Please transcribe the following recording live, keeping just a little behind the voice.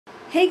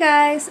Hey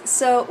guys,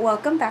 so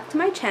welcome back to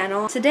my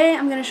channel. Today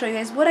I'm going to show you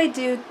guys what I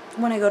do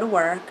when I go to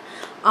work.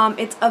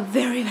 It's a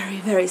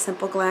very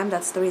simple glam.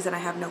 That's the reason I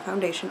have no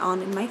foundation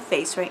on in my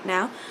face right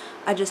now.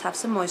 I just have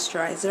some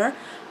moisturizer.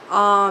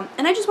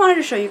 And I just wanted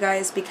to show you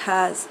guys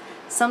because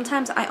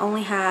sometimes I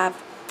only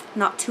have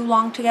not too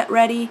long to get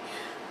ready.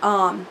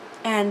 And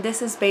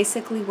this is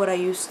basically what I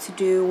used to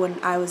do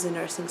when I was in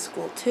nursing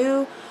school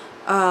too.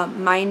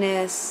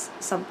 Minus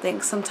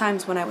something.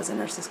 Sometimes when I was in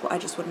nursing school I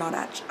just would not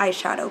add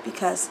eyeshadow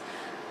because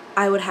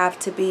I would have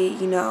to be,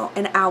 you know,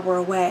 an hour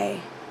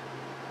away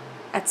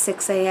at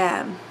 6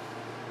 a.m.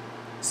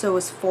 So it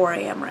was 4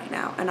 a.m. right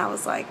now, and I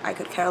was like, I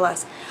could care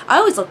less. I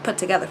always look put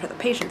together for the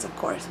patients, of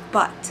course,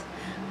 but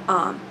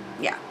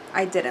yeah,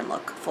 I didn't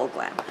look full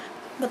glam.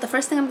 But the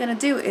first thing I'm gonna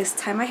do is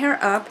tie my hair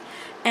up,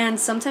 and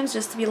sometimes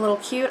just to be a little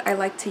cute I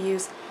like to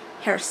use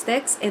hair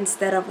sticks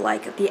instead of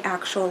like the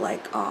actual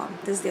like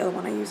this is the other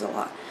one I use a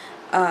lot,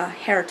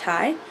 hair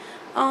tie.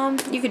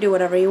 You could do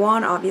whatever you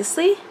want,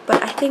 obviously,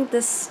 but I think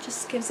this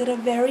just gives it a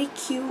very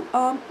cute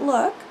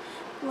look.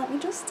 Let me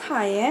just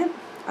tie it.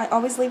 I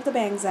always leave the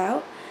bangs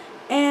out.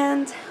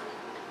 And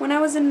when I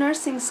was in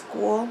nursing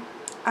school,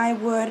 I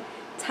would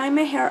tie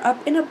my hair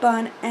up in a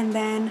bun, and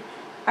then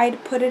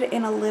I'd put it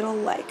in a little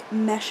like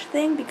mesh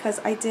thing because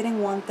I didn't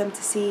want them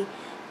to see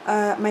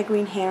my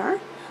green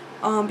hair,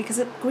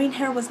 because green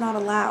hair was not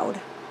allowed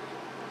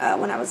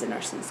when I was in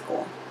nursing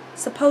school,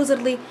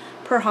 supposedly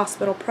per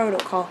hospital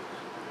protocol.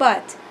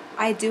 But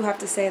I do have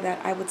to say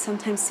that I would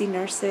sometimes see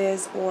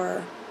nurses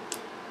or,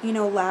 you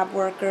know, lab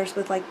workers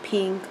with like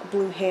pink,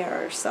 blue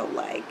hair. So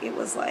like it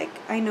was like,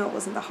 I know it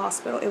wasn't the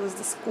hospital, it was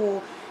the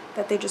school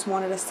that they just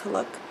wanted us to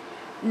look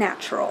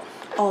natural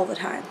all the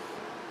time.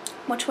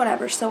 Which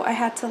whatever, so I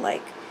had to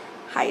like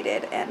hide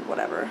it and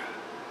whatever.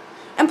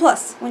 And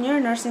plus, when you're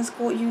in nursing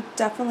school, you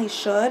definitely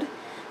should.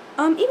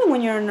 Even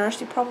when you're a nurse,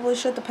 you probably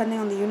should, depending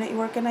on the unit you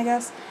work in, I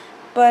guess.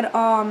 But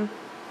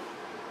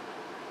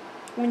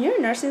when you're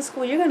in nursing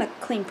school, you're gonna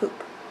clean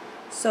poop.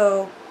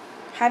 So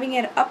having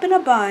it up in a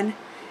bun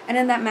and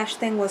in that mesh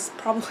thing was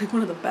probably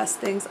one of the best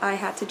things I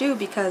had to do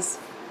because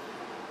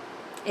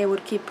it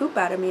would keep poop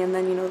out of me. And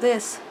then, you know,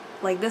 this,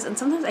 like this, and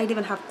sometimes I'd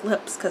even have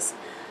clips because,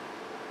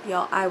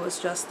 y'all,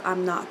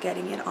 I'm not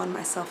getting it on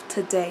myself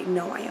today.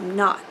 No, I am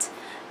not.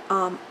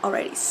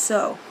 Alrighty,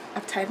 so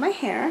I've tied my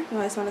hair. You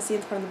guys want to see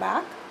it from the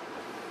back?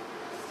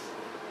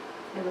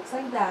 It looks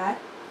like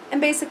that. And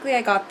basically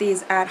I got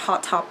these at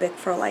Hot Topic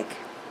for like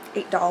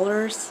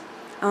 $8.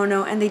 I don't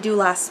know, and they do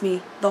last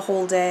me the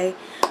whole day,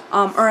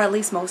 or at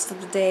least most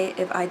of the day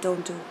if I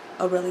don't do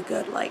a really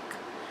good like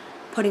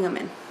putting them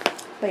in.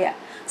 But yeah,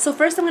 so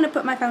first I'm going to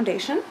put my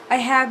foundation. I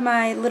have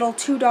my little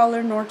 $2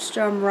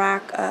 Nordstrom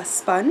rack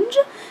sponge.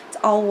 It's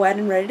all wet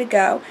and ready to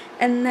go.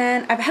 And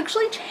then I've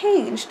actually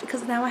changed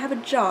because now I have a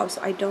job,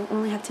 so I don't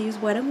only have to use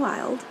Wet n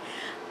Wild.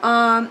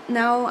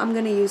 Now I'm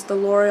going to use the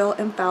L'Oreal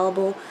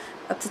Infallible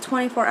up to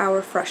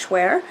 24-hour fresh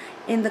wear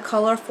in the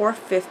color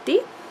 450.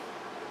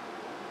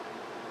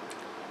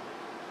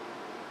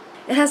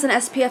 It has an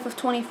SPF of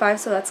 25,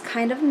 so that's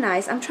kind of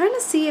nice. I'm trying to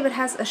see if it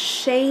has a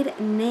shade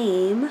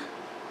name.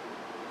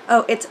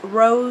 Oh, it's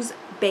Rose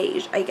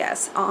Beige, I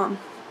guess. I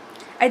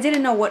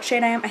didn't know what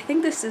shade I am. I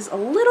think this is a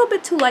little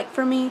bit too light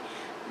for me,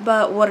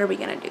 but what are we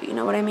gonna do? You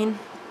know what I mean?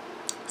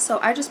 So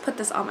I just put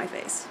this on my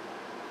face.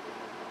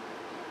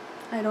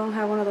 I don't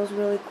have one of those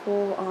really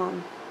cool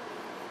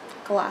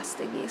glass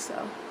thingies,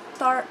 so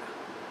start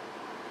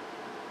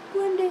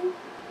blending.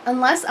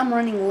 Unless I'm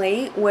running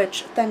late,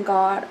 which thank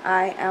God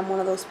I am one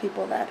of those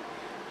people that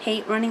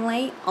hate running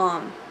late.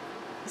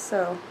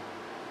 So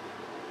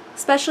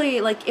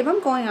especially like if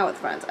I'm going out with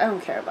friends, I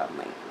don't care about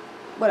late.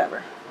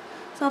 Whatever.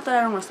 It's not that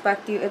I don't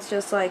respect you, it's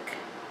just like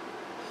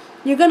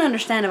you're gonna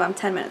understand if I'm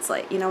 10 minutes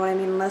late, you know what I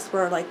mean? Unless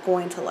we're like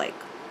going to like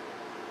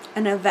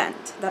an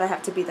event that I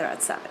have to be there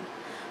at 7.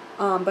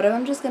 But if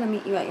I'm just gonna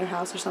meet you at your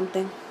house or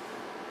something,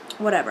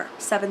 whatever,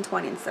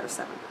 7:20 instead of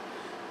 7.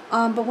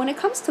 But when it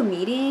comes to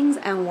meetings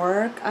and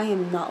work, I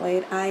am not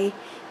late. I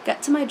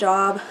get to my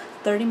job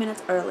 30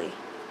 minutes early,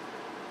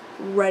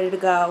 ready to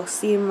go,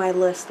 seeing my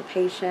list of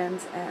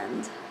patients,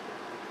 and,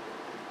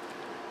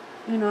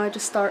 you know, I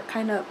just start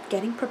kind of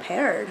getting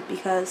prepared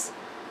because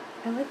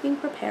I like being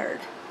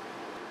prepared.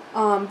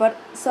 But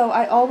so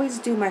I always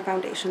do my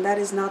foundation. That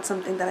is not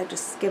something that I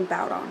just skimp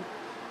out on.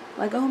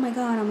 Like, oh my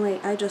God, I'm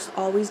late. I just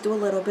always do a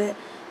little bit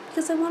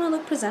because I want to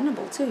look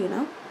presentable too, you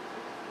know?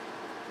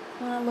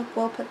 I want to look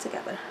well put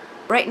together.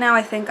 Right now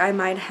I think I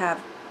might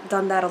have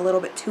done that a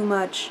little bit too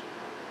much,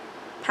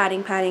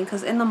 patting,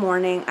 because in the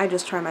morning I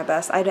just try my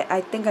best. I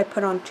think I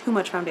put on too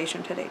much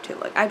foundation today too.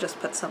 Like, I just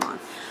put some on.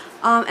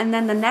 And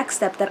then the next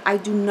step that I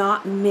do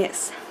not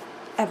miss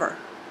ever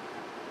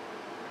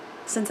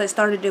since I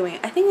started doing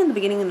it. I think in the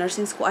beginning of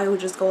nursing school I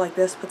would just go like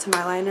this, put some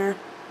eyeliner,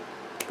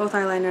 both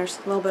eyeliners,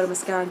 a little bit of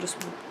mascara, and just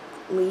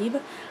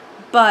leave.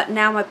 But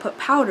now I put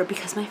powder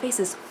because my face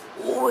is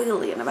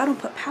oily, and if I don't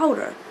put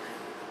powder,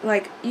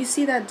 like, you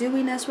see that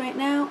dewiness right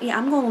now? Yeah,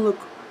 I'm gonna look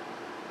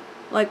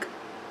like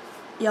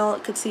y'all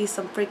could see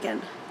some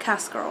freaking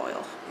castor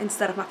oil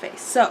instead of my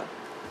face. So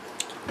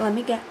Let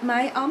me get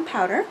my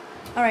powder.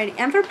 Alrighty,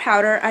 and for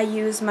powder, I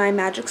use my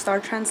Magic Star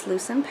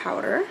Translucent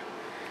Powder.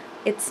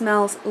 It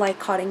smells like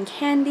cotton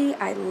candy.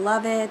 I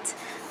love it.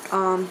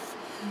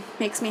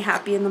 Makes me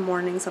happy in the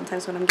morning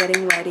sometimes when I'm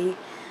getting ready.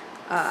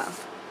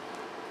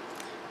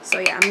 So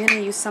yeah, I'm going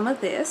to use some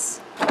of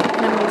this.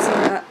 And I'm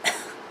using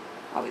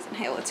always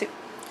inhale it too.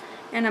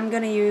 And I'm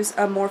going to use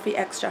a Morphe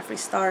X Jeffree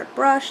Star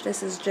brush.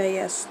 This is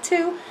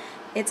JS2.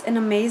 It's an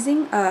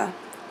amazing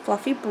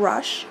fluffy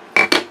brush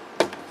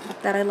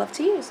that I love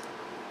to use.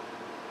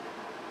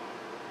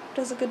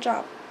 Does a good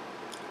job.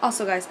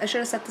 Also guys, I should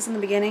have said this in the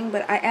beginning,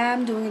 but I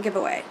am doing a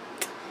giveaway.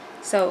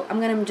 So I'm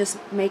going to just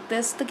make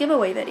this the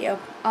giveaway video.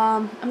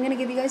 I'm going to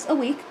give you guys a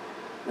week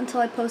until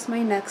I post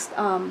my next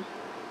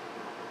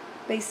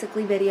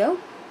basically video.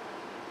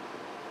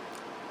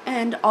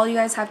 And all you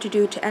guys have to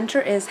do to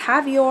enter is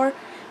have your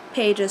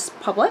pages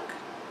public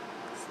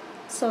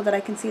so that I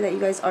can see that you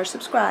guys are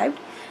subscribed,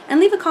 and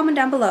leave a comment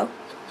down below.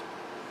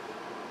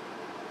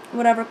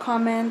 Whatever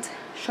comment,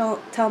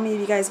 tell me if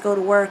you guys go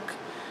to work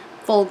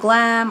full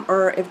glam,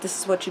 or if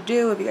this is what you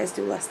do, if you guys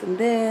do less than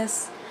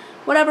this.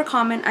 Whatever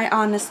comment, I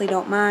honestly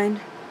don't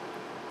mind.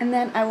 And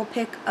then I will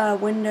pick a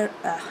winner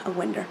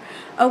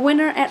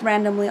at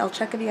randomly. I'll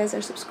check if you guys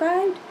are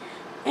subscribed,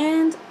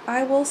 and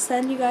I will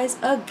send you guys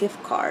a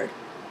gift card.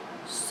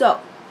 So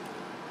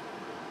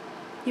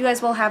you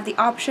guys will have the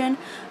option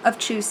of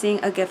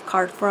choosing a gift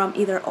card from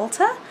either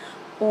Ulta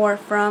or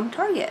from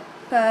Target,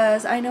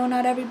 because I know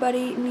not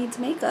everybody needs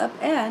makeup,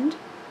 and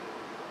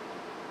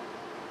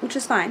which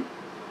is fine.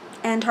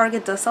 And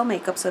Target does sell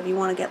makeup, so if you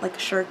want to get like a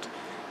shirt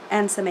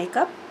and some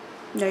makeup,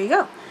 there you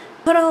go.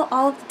 Put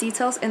all of the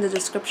details in the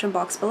description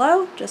box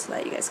below, just so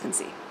that you guys can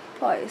see.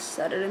 Probably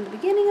said it in the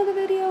beginning of the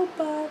video,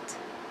 but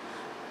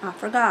I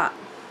forgot.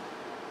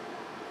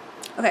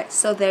 Okay,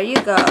 so there you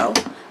go.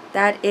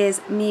 That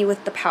is me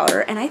with the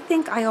powder, and I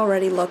think I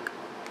already look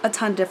a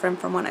ton different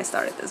from when I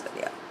started this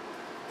video.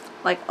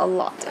 Like, a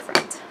lot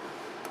different.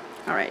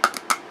 Alright.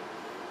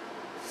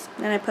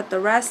 Then I put the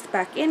rest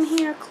back in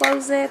here,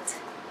 close it.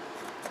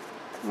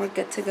 We're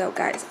good to go,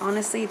 guys.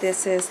 Honestly,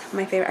 this is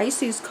my favorite. I used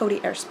to use Coty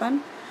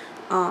Airspun,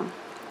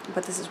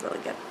 but this is really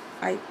good.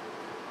 I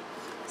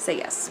say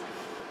yes.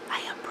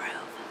 I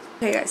approve.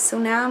 Okay, guys, so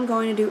now I'm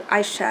going to do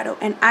eyeshadow.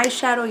 And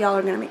eyeshadow, y'all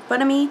are going to make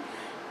fun of me.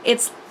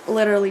 It's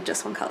literally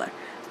just one color.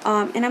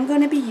 And I'm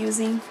going to be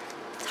using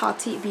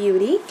Tati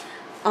Beauty,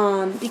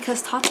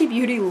 because Tati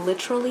Beauty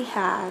literally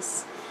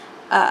has,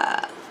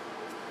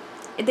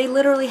 they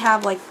literally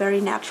have like very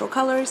natural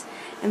colors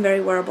and very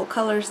wearable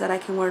colors that I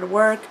can wear to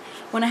work.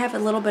 When I have a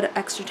little bit of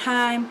extra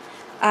time,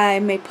 I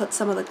may put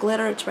some of the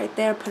glitter, it's right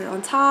there, put it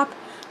on top,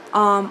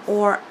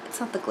 or it's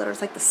not the glitter, it's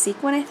like the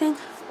sequin, I think,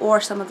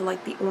 or some of the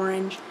like the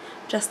orange,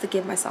 just to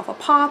give myself a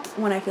pop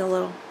when I feel a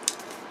little,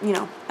 you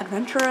know,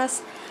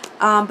 adventurous.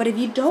 But if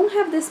you don't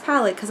have this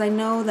palette, because I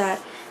know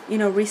that, you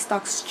know,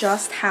 restocks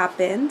just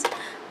happened,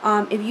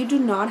 if you do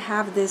not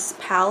have this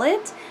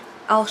palette,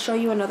 I'll show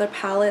you another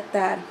palette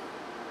that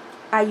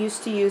I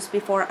used to use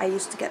before I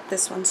used to get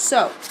this one.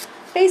 So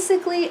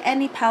basically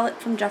any palette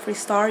from Jeffree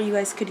Star you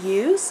guys could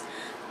use.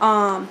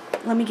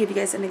 Let me give you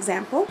guys an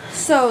example.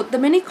 So the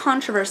Mini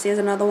Controversy is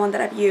another one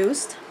that I've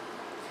used.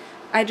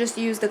 I just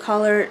use the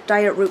color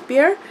Diet Root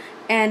Beer,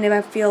 and if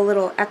I feel a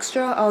little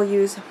extra, I'll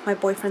use my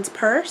boyfriend's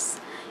purse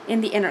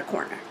in the inner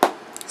corner.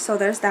 So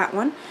there's that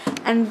one.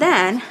 And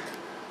then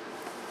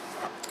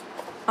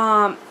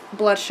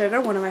Blood Sugar,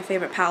 one of my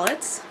favorite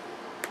palettes.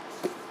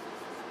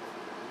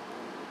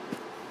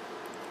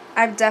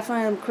 I've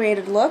definitely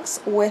created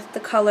looks with the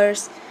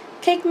colors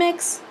Cake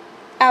Mix,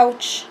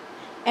 Ouch,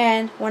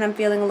 and when I'm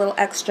feeling a little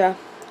extra,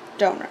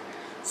 Donor.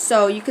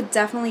 So you could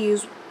definitely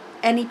use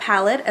any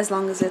palette as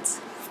long as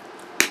it's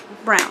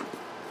brown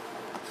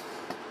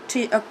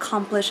to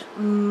accomplish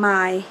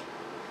my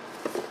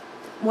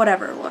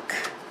whatever look.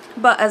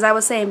 But as I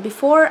was saying,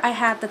 before I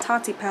had the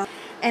Tati palette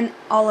and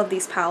all of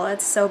these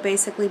palettes, so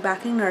basically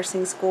back in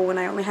nursing school when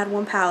I only had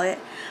one palette,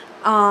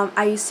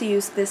 I used to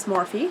use this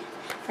Morphe,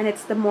 and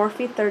it's the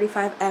Morphe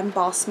 35M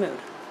Boss Mood.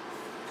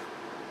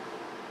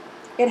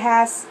 It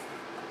has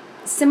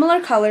similar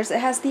colors. It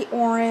has the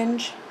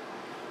orange,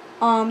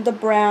 the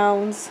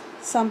browns,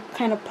 some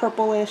kind of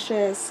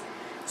purplishes.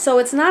 So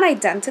it's not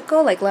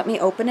identical. Like, let me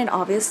open it,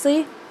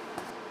 obviously.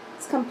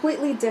 It's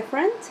completely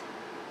different.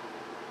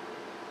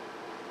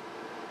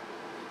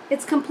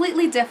 It's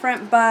completely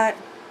different, but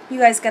you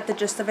guys get the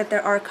gist of it.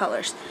 There are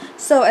colors.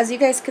 So as you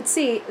guys could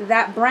see,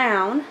 that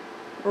brown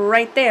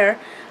right there,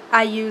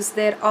 I used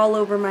it all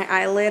over my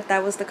eyelid.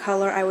 That was the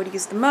color I would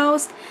use the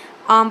most,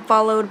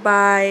 followed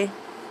by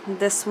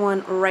this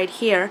one right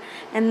here.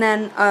 And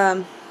then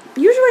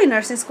usually in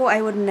nursing school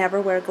I would never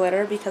wear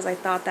glitter because I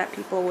thought that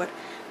people would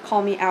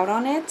call me out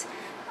on it.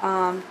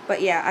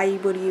 But yeah, I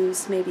would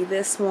use maybe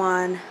this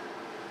one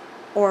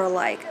or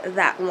like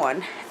that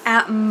one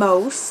at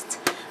most,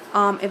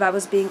 if I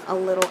was being a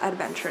little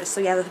adventurous.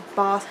 So yeah, the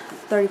Boss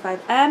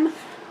 35M,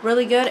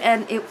 really good,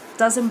 and it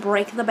doesn't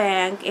break the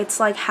bank. It's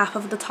like half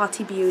of the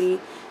Tati Beauty.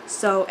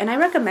 So, and I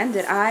recommend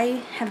it.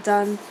 I have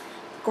done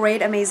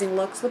great, amazing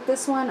looks with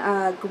this one.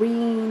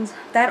 Greens,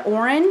 that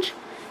orange,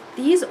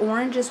 these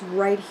oranges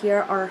right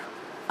here are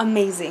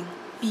amazing,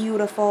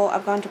 beautiful.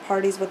 I've gone to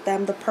parties with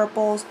them. The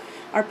purples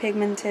are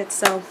pigmented,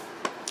 so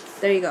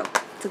there you go.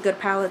 It's a good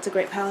palette. It's a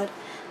great palette.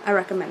 I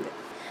recommend it.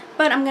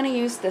 But I'm going to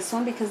use this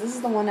one because this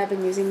is the one I've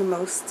been using the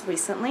most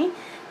recently.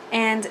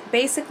 And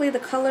basically the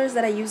colors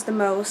that I use the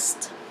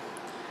most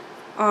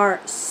are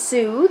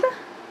Soothe.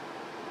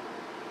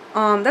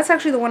 That's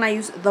actually the one I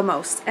use the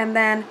most. And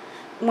then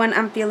when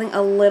I'm feeling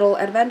a little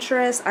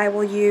adventurous, I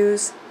will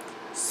use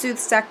Soothe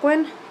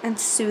Sequin and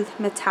Soothe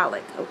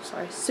Metallic. Oh,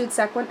 sorry. Soothe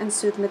Sequin and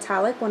Soothe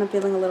Metallic when I'm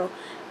feeling a little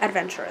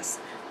adventurous.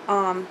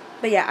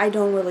 But yeah, I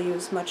don't really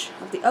use much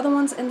of the other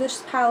ones in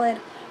this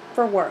palette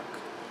for work.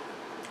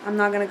 I'm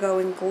not going to go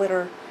in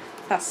glitter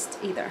fest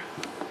either.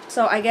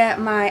 So I get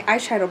my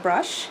eyeshadow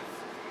brush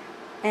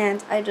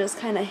and I just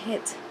kind of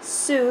hit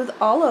Soothe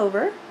all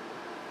over.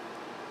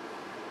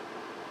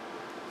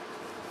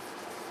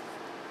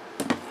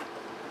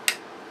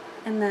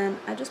 And then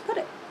I just put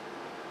it.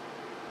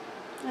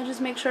 I just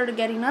make sure to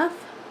get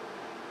enough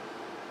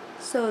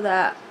so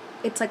that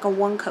it's like a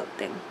one coat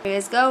thing. There you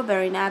guys go,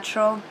 very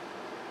natural.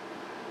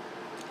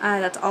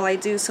 That's all I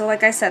do. So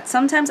like I said,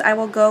 sometimes I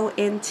will go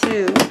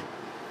into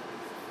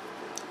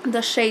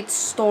the shade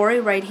Story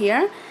right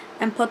here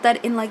and put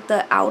that in like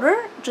the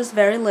outer, just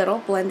very little,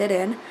 blend it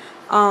in.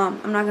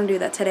 I'm not going to do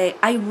that today.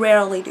 I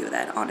rarely do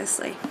that,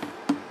 honestly.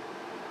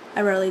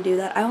 I rarely do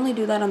that. I only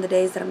do that on the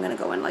days that I'm going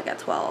to go in like at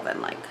 12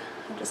 and like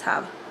I just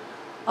have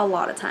a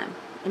lot of time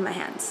in my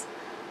hands.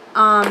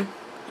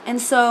 And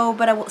so,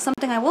 but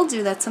something I will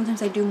do that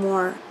sometimes I do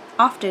more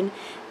often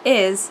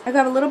is I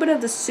got a little bit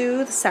of the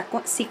Soothe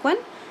Sequin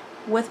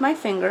with my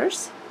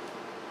fingers.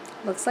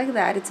 Looks like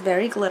that. It's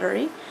very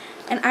glittery.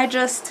 And I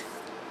just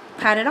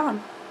pat it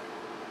on.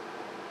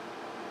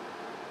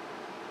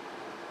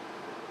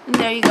 And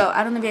there you go.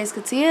 I don't know if you guys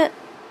could see it.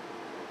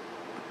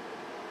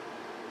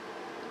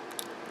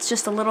 It's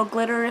just a little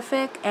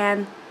glitterific,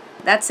 and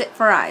that's it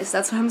for eyes.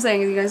 That's what I'm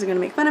saying. If you guys are going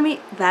to make fun of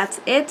me,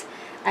 that's it.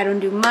 I don't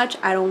do much.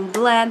 I don't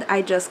blend.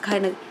 I just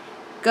kind of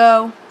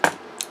go.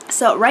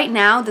 So right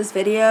now, this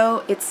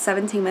video, it's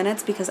 17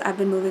 minutes because I've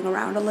been moving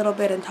around a little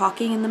bit and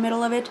talking in the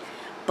middle of it.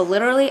 But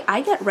literally,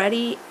 I get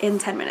ready in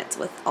 10 minutes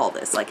with all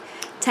this. Like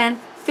 10,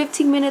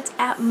 15 minutes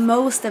at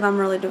most if I'm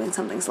really doing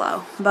something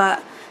slow.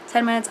 But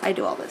 10 minutes, I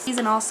do all this.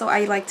 And also,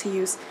 I like to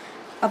use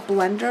a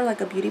blender,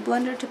 like a beauty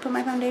blender, to put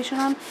my foundation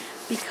on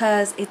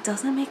because it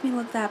doesn't make me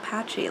look that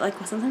patchy. Like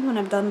sometimes when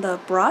I've done the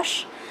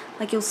brush,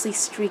 like you'll see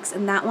streaks,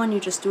 and that one you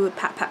just do it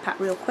pat, pat, pat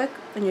real quick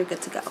and you're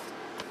good to go.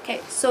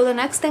 Okay, so the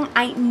next thing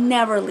I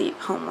never leave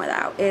home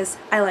without is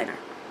eyeliner.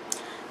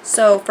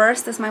 So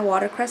first is my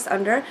watercress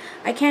under.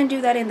 I can't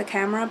do that in the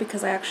camera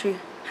because I actually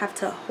have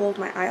to hold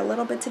my eye a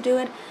little bit to do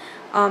it.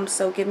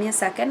 So give me a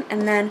second.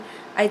 And then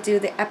I do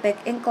the Epic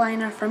ink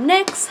liner from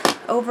NYX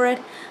over it.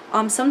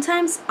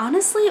 Sometimes,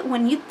 honestly,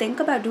 when you think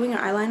about doing your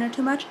eyeliner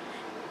too much,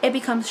 it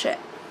becomes shit.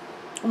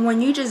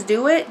 When you just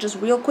do it,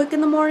 just real quick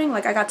in the morning,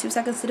 like I got 2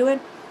 seconds to do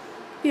it,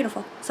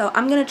 beautiful. So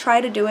I'm going to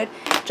try to do it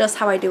just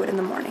how I do it in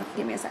the morning.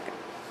 Give me a second.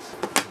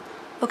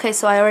 Okay,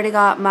 so I already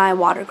got my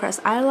watercress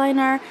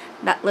eyeliner.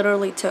 That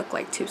literally took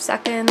like 2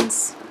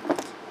 seconds.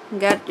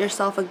 Get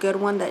yourself a good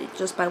one that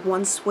just by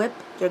one swip,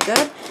 you're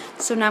good.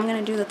 So now I'm going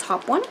to do the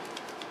top one.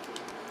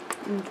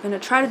 I'm going to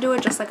try to do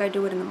it just like I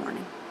do it in the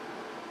morning.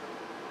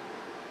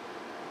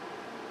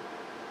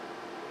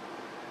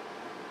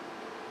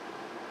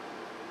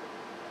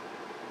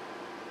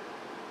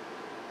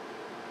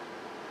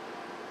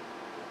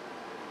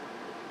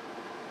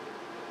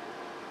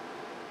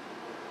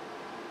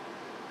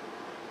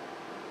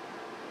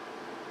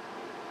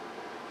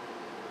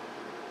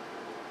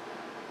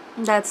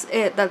 That's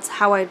it. That's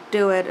how I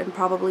do it, and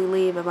probably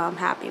leave if I'm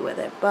happy with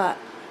it. But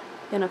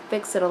I'm gonna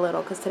fix it a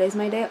little because today's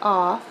my day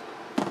off.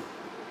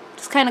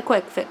 Just kind of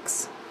quick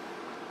fix.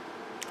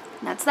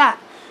 And that's that.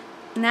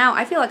 Now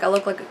I feel like I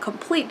look like a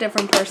complete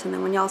different person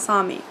than when y'all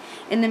saw me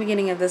in the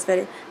beginning of this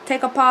video.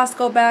 Take a pause,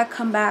 go back,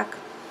 come back.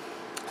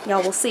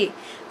 Y'all will see.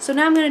 So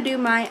now I'm gonna do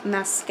my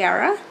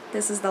mascara.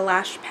 This is the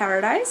Lash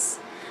Paradise.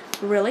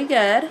 Really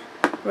good.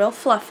 Real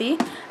fluffy.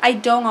 I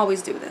don't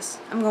always do this.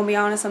 I'm gonna be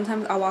honest,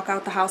 sometimes I'll walk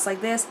out the house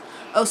like this.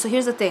 Oh, so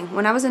here's the thing.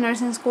 When I was in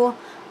nursing school,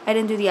 I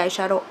didn't do the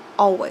eyeshadow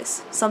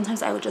always.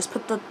 Sometimes I would just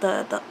put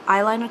the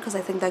eyeliner because I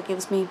think that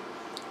gives me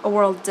a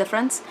world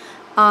difference.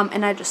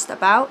 And I just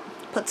step out,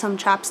 put some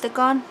chapstick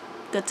on,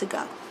 good to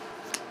go.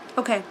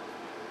 Okay.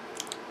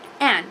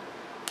 And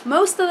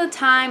most of the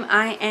time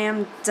I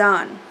am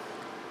done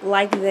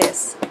like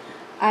this.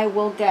 I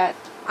will get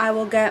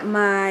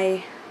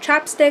my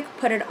chapstick,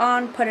 put it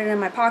on, put it in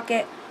my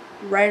pocket,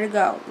 ready to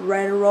go,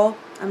 ready to roll.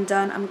 I'm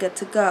done, I'm good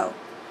to go.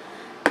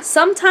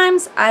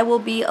 Sometimes I will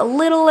be a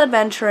little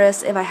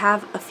adventurous if I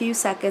have a few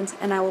seconds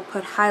and I will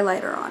put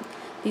highlighter on.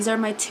 These are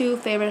my 2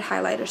 favorite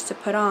highlighters to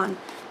put on.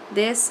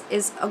 This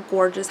is a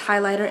gorgeous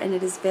highlighter and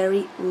it is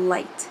very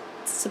light.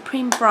 It's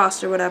Supreme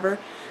Frost or whatever,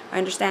 I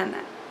understand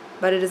that.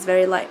 But it is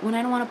very light. When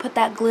I don't want to put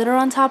that glitter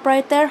on top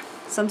right there,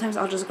 sometimes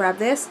I'll just grab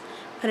this,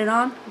 put it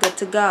on, good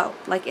to go.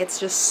 Like, it's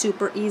just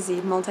super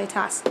easy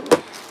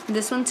multitasking.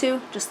 This one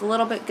too, just a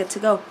little bit, good to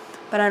go.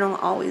 But I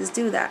don't always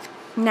do that.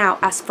 Now,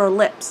 as for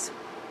lips,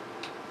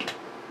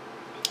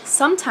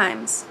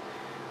 sometimes,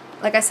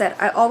 like I said,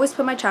 I always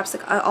put my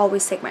chapstick, I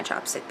always take my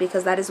chapstick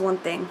because that is one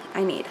thing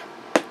I need.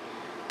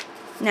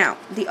 Now,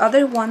 the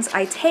other ones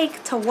I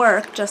take to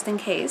work, just in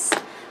case,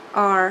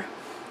 are,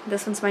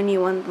 this one's my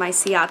new one, my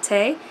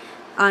Ciate,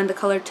 on the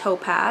color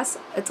Topaz.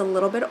 It's a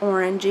little bit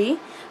orangey,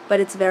 but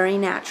it's very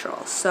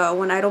natural. So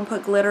when I don't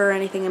put glitter or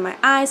anything in my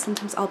eyes,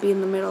 sometimes I'll be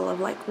in the middle of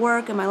like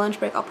work, in my lunch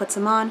break, I'll put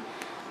some on.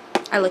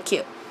 I look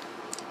cute.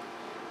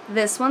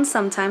 This one,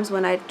 sometimes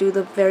when I do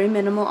the very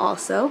minimal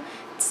also,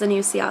 it's the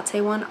new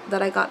Ciate one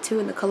that I got to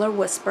in the color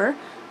Whisper,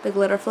 the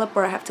glitter flip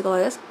where I have to go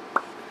like this.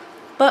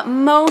 But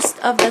most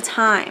of the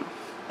time,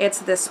 it's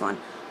this one,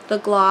 the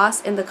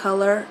gloss in the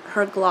color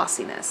Her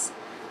Glossiness.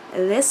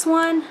 This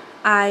one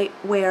I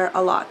wear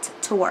a lot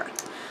to work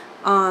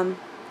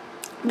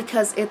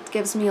because it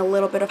gives me a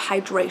little bit of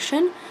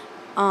hydration.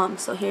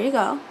 So here you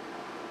go.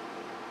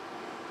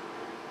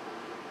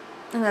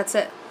 And that's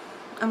it.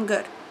 I'm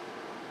good.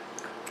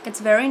 It's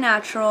very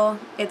natural,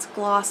 it's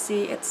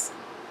glossy, it's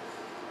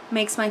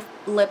makes my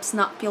lips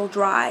not feel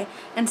dry,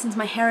 and since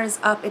my hair is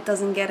up, it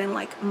doesn't get in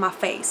like my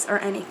face or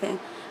anything.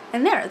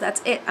 And there, that's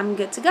it. I'm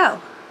good to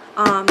go.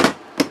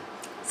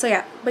 So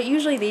yeah, but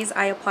usually these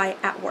I apply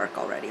at work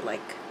already,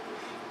 like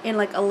in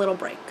like a little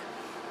break.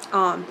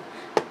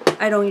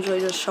 I don't usually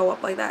just show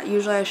up like that.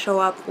 Usually I show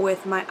up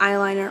with my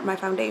eyeliner, my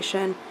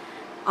foundation,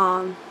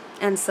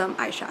 and some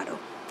eyeshadow.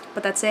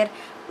 But that's it.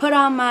 Put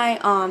on my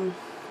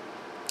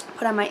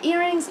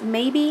earrings,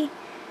 maybe,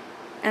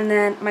 and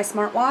then my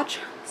smartwatch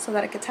so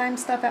that I could time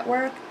stuff at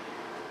work.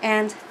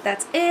 And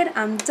that's it.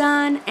 I'm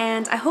done,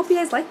 and I hope you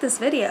guys like this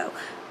video.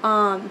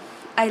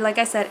 Like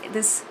I said,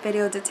 this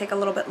video did take a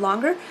little bit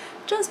longer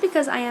just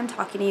because I am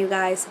talking to you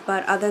guys,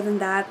 but other than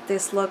that,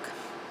 this look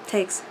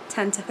takes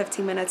 10 to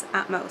 15 minutes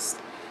at most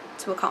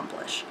to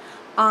accomplish.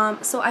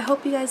 So I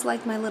hope you guys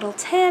like my little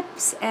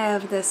tips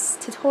of this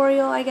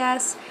tutorial, I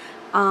guess,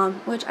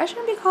 which I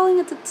shouldn't be calling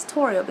it a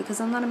tutorial because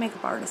I'm not a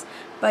makeup artist.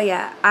 But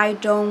yeah, I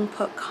don't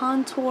put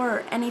contour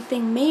or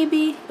anything.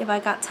 Maybe if I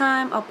got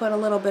time, I'll put a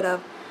little bit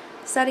of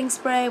setting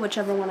spray,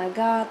 whichever one I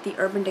got, the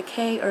Urban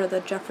Decay or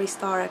the Jeffree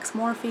Star X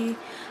Morphe.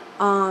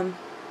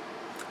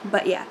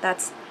 But yeah,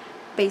 that's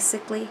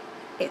basically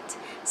it.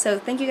 So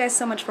thank you guys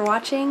so much for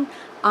watching.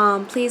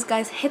 Please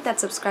guys, hit that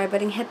subscribe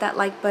button, hit that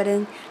like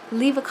button,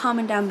 leave a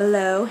comment down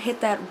below,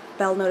 hit that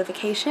bell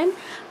notification,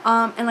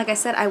 and like I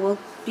said, I will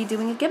be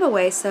doing a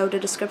giveaway, so the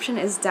description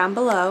is down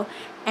below.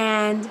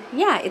 And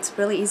yeah, it's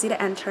really easy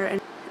to enter,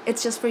 and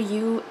it's just for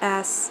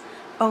US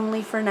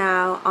only for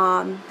now.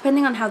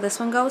 Depending on how this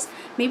one goes,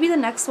 maybe the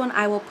next one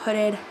I will put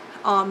it,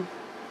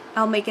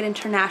 I'll make it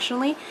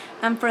internationally,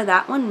 and for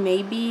that one,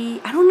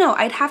 maybe, I don't know,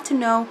 I'd have to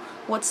know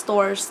what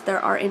stores there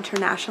are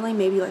internationally,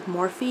 maybe like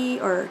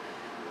Morphe, or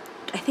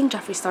I think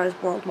Jeffree Star is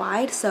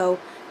worldwide, so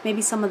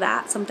maybe some of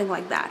that, something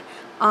like that.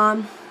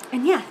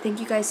 And yeah, thank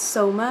you guys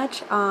so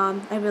much. I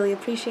really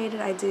appreciate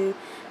it. I do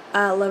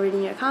love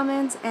reading your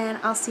comments, and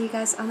I'll see you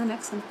guys on the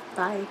next one.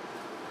 Bye.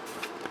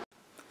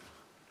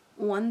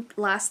 One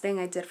last thing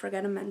I did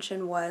forget to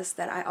mention was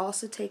that I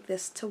also take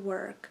this to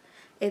work.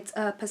 It's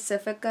a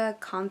Pacifica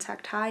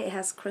contact high. It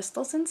has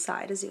crystals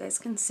inside, as you guys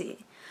can see.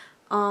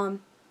 And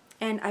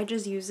I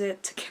just use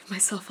it to give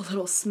myself a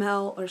little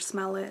smell or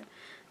smell it.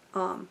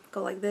 Go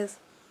like this.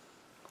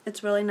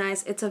 It's really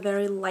nice. It's a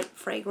very light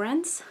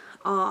fragrance.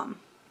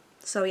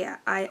 So yeah,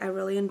 I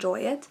really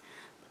enjoy it.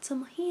 Put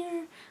some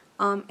here.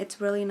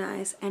 It's really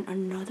nice. And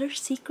another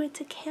secret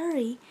to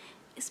carry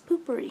is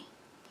poopery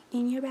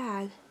in your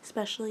bag,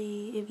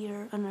 especially if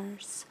you're a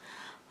nurse.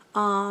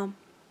 I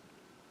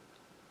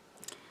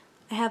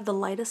have the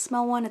lightest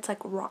smell one. It's like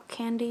rock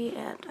candy,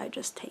 and I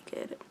just take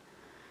it.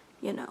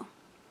 You know,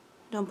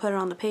 don't put it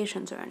on the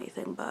patients or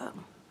anything, but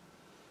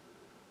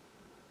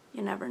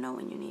you never know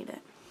when you need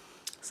it.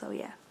 So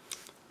yeah,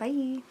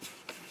 bye.